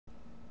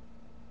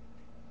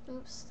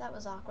Oops, that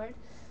was awkward.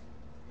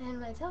 And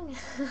my tongue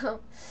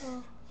out.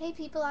 Oh. Hey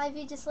people,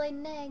 Ivy just laid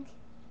an egg.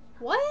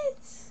 What?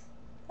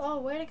 Oh,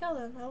 where'd it go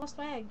then? I lost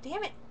my egg.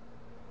 Damn it.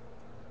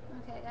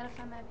 Okay, I gotta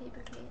find my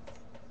paper plate.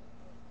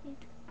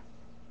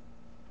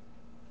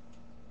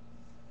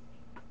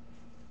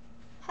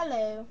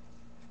 Hello.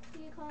 Who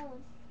you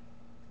calling?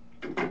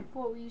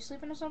 What, were you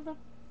sleeping or something?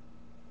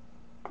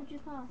 Who'd you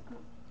call?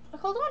 I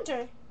called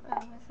Andre. Oh, I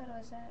thought it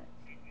was Zach.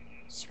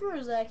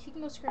 Screw Zach. He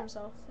can go screw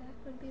himself. Zach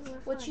would be more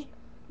fun. What are you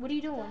What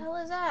doing? the hell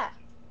is that?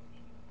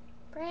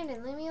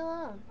 Brandon, leave me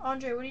alone.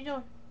 Andre, what are you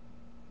doing?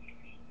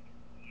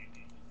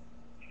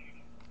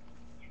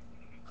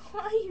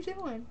 What are you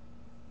doing?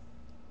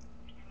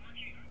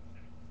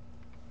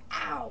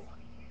 Ow.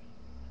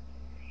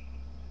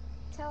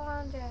 Tell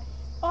Andre.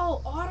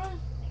 Oh, Autumn.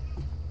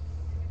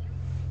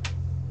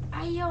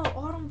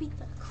 Autumn beat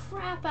the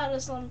crap out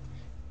of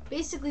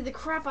basically the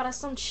crap out of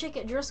some chick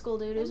at Driscoll,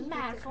 dude. It was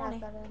mad funny.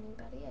 Crap out of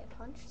anybody. I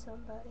punched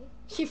somebody.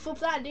 She flipped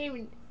that,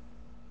 David.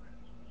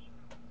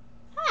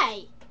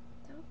 Hey.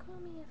 Don't call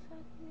me a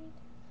fucking.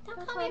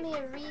 Don't call me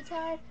a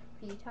retard.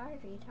 Retard.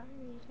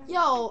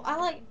 Yo,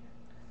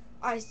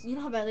 you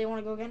know how badly I want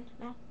to go again?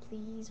 No,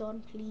 please,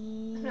 Autumn,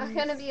 please. I'm not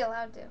gonna be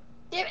allowed to.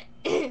 Damn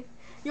it.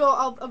 Yo,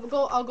 I'll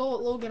go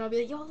with Logan. I'll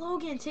be like, yo,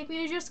 Logan, take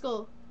me to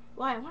Driscoll.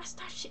 Why? I want to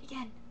start shit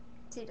again.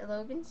 Did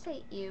Logan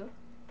say you?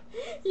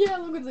 Yeah,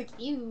 Logan's like,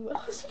 ew.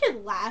 I was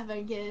just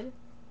laughing, kid.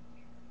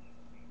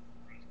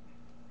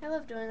 I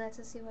love doing that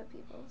to see what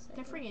people say.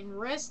 My freaking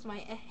wrist, my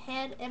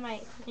head, and my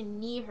freaking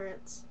knee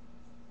hurts.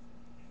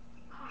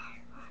 Oh,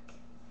 fuck.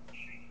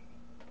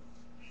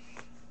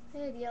 I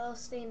had yellow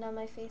stained on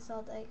my face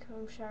all day.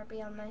 Chrome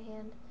Sharpie on my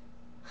hand.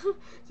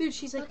 Dude,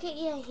 she's like, look at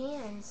your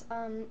hands.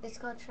 It's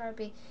called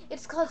Sharpie.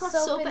 It's called soap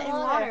soap and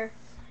water.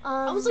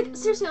 I was like,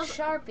 seriously,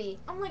 Sharpie.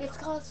 I'm like, it's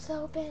called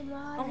soap and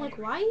water. I'm like,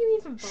 why are you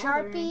even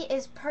bothering? Sharpie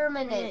is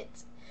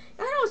permanent.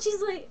 I know.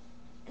 She's like,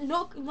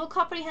 no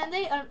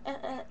comprehende,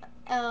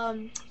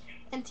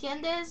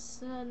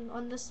 entiendes,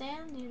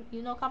 understand?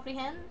 You know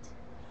comprehend?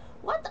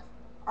 What the?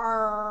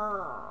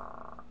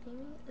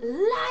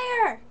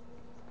 Liar!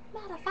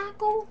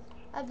 Motherfucker!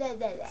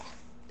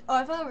 Oh,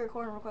 I thought we were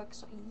recording real quick.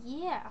 So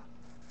yeah.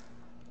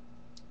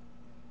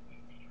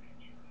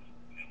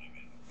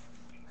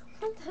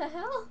 What the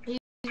hell? He's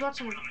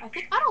watching. I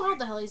don't know what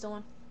the hell he's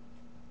doing.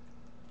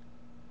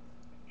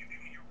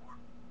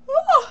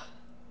 Oh.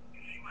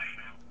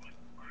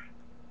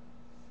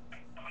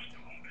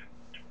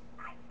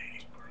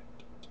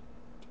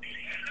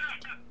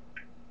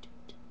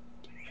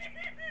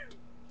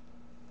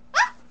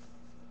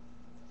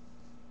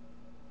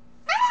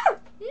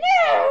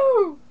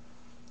 No!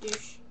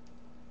 Douche.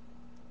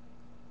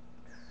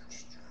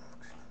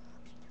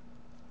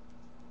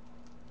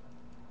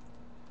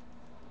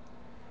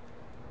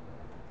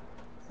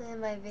 And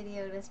my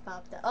video just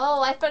popped up.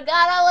 Oh, I forgot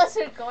I was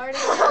recording.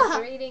 I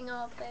was reading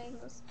all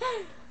things.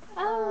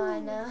 Oh, I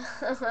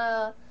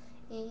know.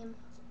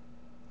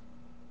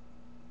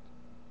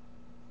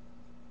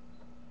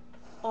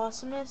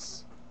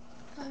 Awesomeness.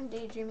 I'm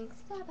daydreaming.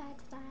 Bye.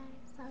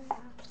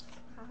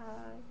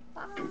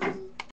 Bye.